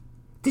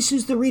This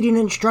is the Reading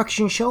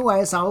Instruction Show.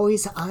 As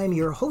always, I'm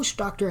your host,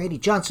 Dr. Eddie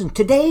Johnson.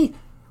 Today,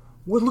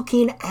 we're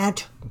looking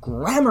at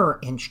grammar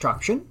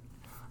instruction.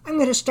 I'm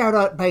going to start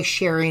out by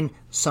sharing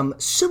some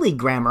silly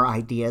grammar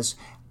ideas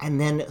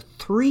and then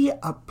 3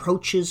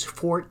 approaches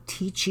for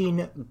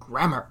teaching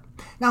grammar.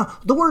 Now,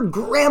 the word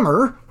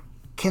grammar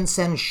can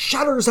send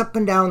shudders up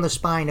and down the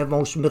spine of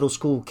most middle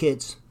school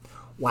kids.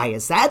 Why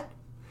is that?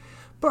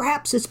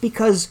 Perhaps it's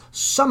because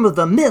some of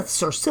the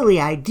myths or silly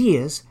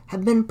ideas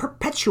have been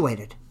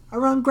perpetuated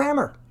around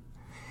grammar.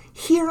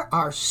 Here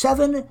are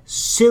 7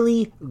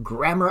 silly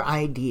grammar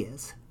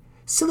ideas.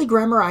 Silly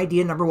grammar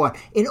idea number 1.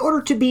 In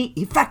order to be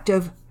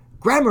effective,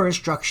 grammar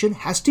instruction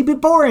has to be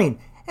boring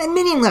and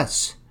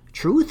meaningless.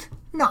 Truth?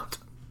 Not.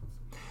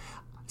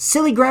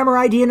 Silly grammar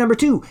idea number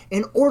 2.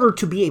 In order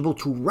to be able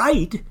to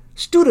write,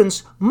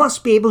 students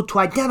must be able to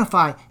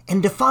identify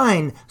and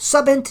define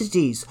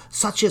subentities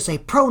such as a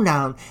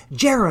pronoun,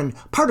 gerund,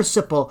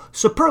 participle,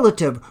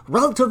 superlative,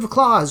 relative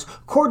clause,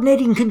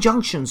 coordinating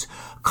conjunctions,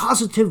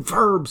 causative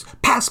verbs,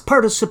 past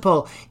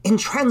participle,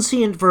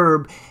 intransient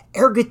verb,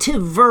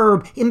 ergative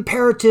verb,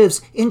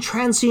 imperatives,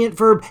 intransient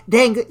verb.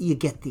 Dang, you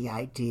get the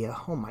idea.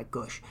 Oh my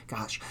gosh.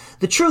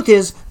 The truth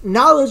is,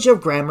 knowledge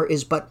of grammar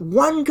is but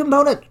one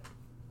component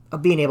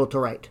of being able to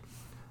write.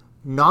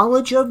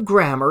 Knowledge of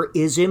grammar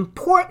is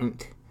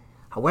important.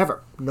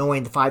 However,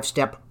 knowing the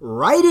 5-step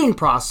writing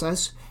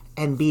process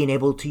and being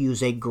able to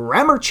use a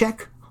grammar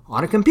check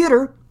on a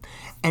computer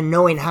and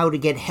knowing how to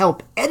get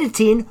help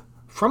editing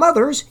from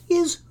others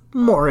is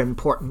more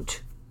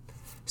important.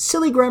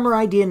 Silly grammar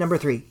idea number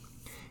 3.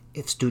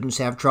 If students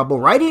have trouble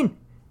writing,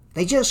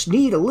 they just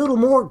need a little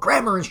more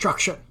grammar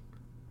instruction.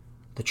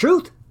 The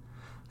truth?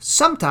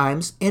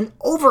 Sometimes an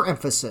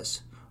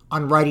overemphasis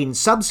on writing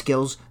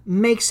subskills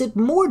makes it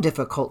more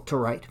difficult to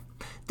write.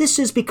 This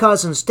is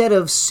because instead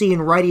of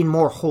seeing writing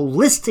more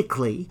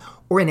holistically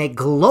or in a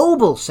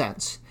global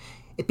sense,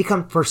 it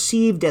becomes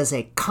perceived as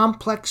a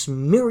complex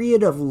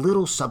myriad of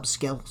little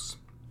subskills.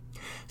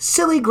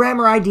 Silly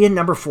grammar idea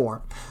number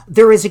 4.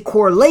 There is a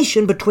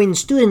correlation between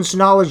students'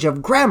 knowledge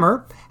of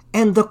grammar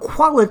and the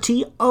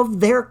quality of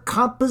their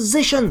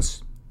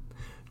compositions.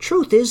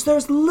 Truth is,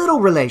 there's little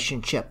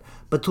relationship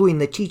between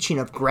the teaching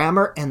of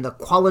grammar and the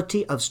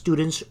quality of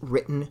students'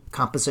 written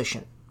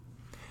composition.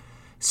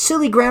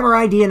 Silly grammar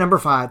idea number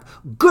 5.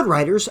 Good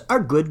writers are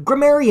good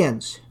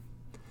grammarians.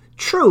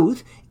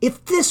 Truth,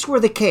 if this were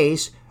the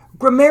case,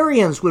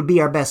 grammarians would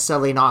be our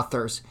best-selling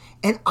authors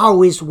and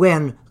always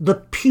win the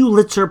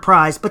Pulitzer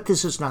Prize, but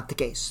this is not the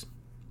case.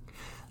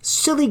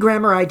 Silly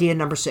grammar idea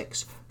number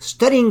 6.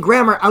 Studying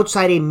grammar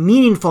outside a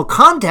meaningful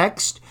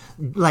context,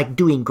 like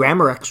doing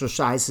grammar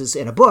exercises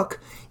in a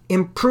book,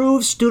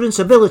 improves students'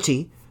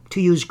 ability to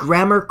use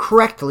grammar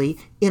correctly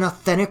in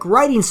authentic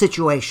writing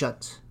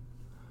situations.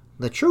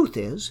 The truth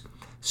is,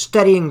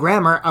 studying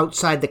grammar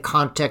outside the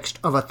context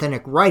of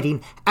authentic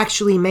writing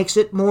actually makes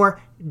it more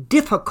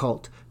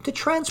difficult to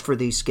transfer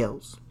these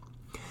skills.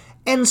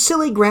 And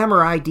silly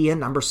grammar idea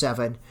number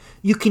 7.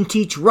 You can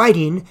teach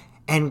writing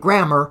and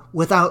grammar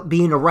without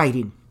being a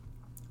writer.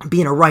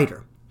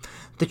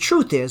 The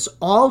truth is,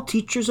 all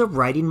teachers of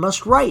writing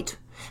must write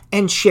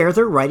and share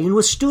their writing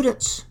with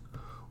students.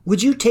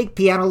 Would you take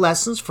piano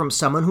lessons from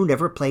someone who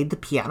never played the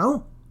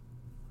piano?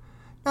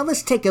 Now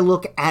let's take a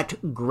look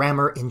at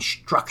grammar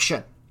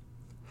instruction.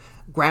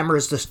 Grammar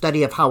is the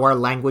study of how our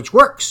language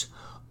works.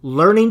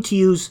 Learning to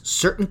use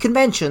certain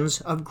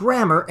conventions of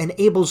grammar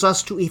enables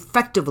us to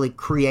effectively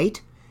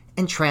create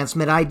and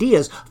transmit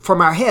ideas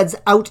from our heads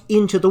out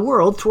into the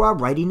world through our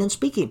writing and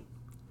speaking.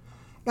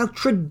 Now,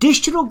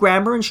 traditional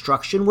grammar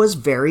instruction was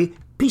very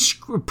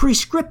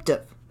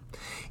prescriptive.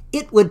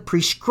 It would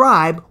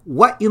prescribe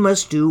what you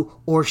must do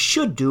or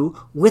should do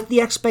with the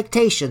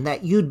expectation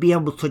that you'd be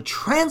able to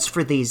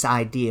transfer these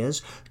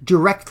ideas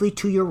directly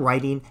to your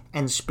writing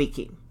and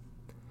speaking.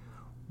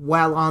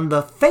 While on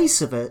the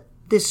face of it,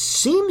 this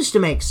seems to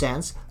make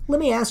sense,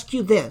 let me ask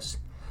you this.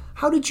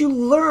 How did you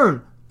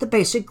learn the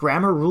basic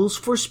grammar rules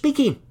for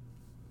speaking?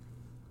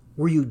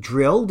 Were you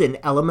drilled in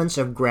elements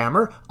of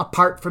grammar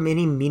apart from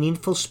any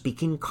meaningful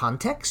speaking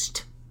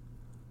context?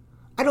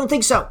 I don't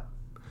think so.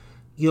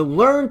 You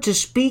learned to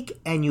speak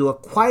and you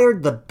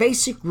acquired the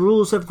basic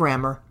rules of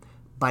grammar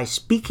by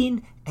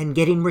speaking and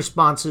getting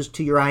responses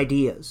to your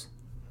ideas,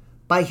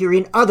 by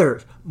hearing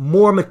other,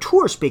 more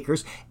mature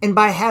speakers, and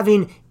by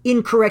having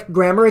incorrect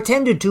grammar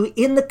attended to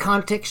in the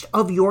context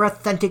of your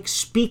authentic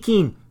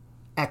speaking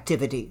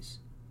activities.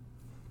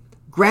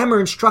 Grammar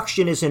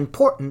instruction is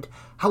important.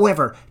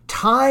 However,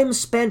 time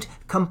spent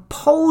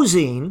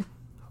composing,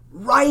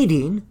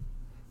 writing,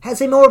 has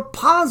a more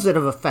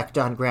positive effect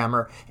on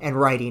grammar and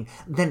writing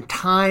than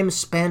time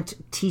spent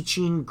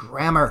teaching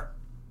grammar.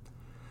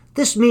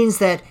 This means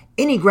that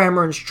any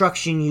grammar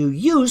instruction you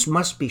use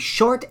must be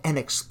short and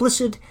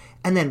explicit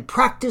and then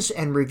practiced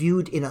and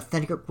reviewed in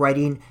authentic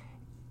writing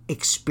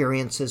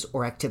experiences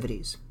or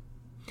activities.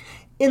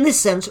 In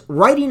this sense,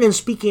 writing and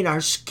speaking are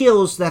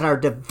skills that are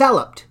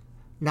developed,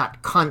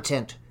 not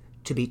content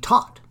to be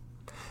taught.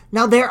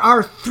 Now, there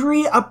are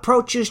 3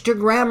 approaches to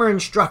grammar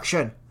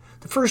instruction.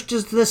 The first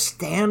is the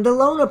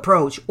standalone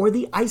approach or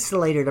the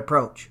isolated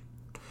approach.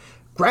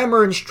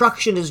 Grammar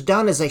instruction is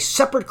done as a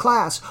separate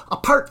class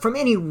apart from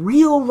any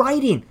real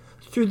writing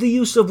through the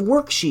use of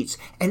worksheets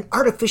and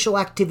artificial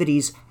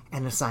activities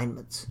and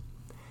assignments.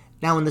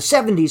 Now in the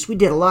 70s, we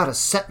did a lot of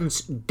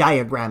sentence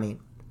diagramming.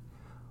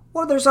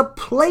 While there's a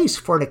place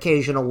for an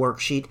occasional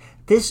worksheet,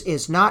 this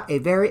is not a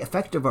very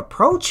effective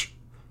approach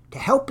to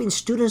helping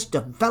students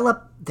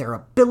develop their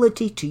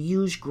ability to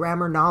use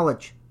grammar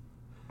knowledge.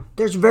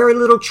 There's very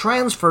little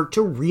transfer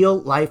to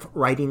real-life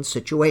writing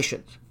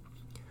situations.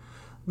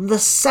 The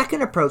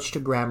second approach to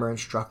grammar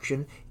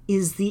instruction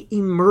is the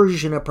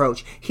immersion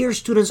approach. Here,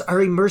 students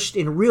are immersed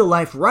in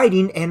real-life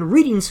writing and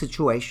reading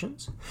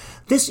situations.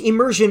 This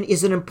immersion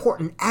is an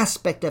important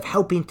aspect of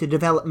helping to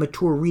develop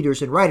mature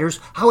readers and writers.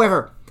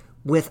 However,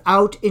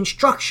 without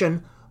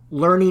instruction,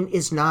 learning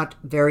is not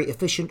very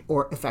efficient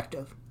or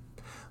effective.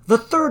 The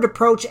third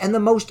approach and the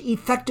most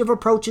effective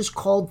approach is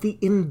called the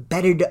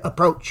embedded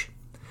approach.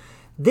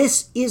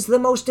 This is the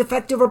most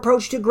effective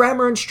approach to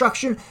grammar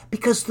instruction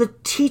because the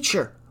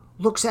teacher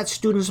looks at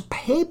students'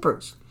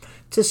 papers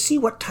to see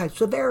what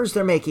types of errors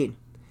they're making.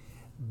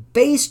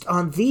 Based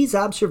on these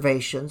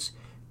observations,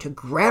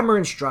 grammar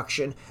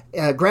instruction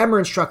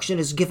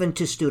is given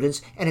to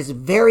students and is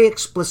very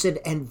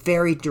explicit and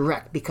very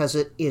direct because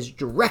it is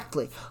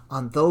directly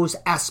on those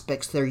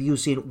aspects they're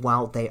using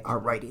while they are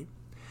writing.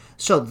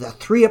 So the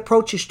three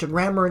approaches to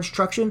grammar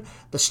instruction: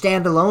 the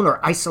standalone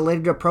or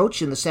isolated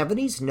approach in the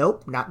 70s,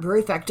 nope, not very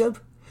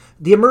effective.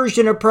 The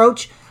immersion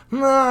approach,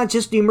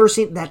 just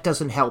immersing, that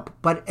doesn't help.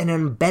 But an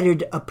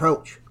embedded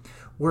approach,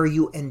 where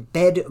you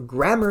embed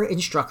grammar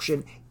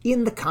instruction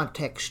in the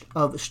context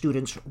of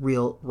students'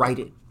 real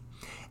writing.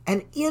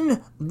 And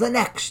in the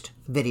next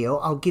video,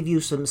 I'll give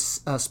you some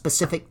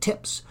specific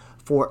tips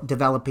for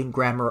developing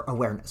grammar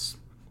awareness.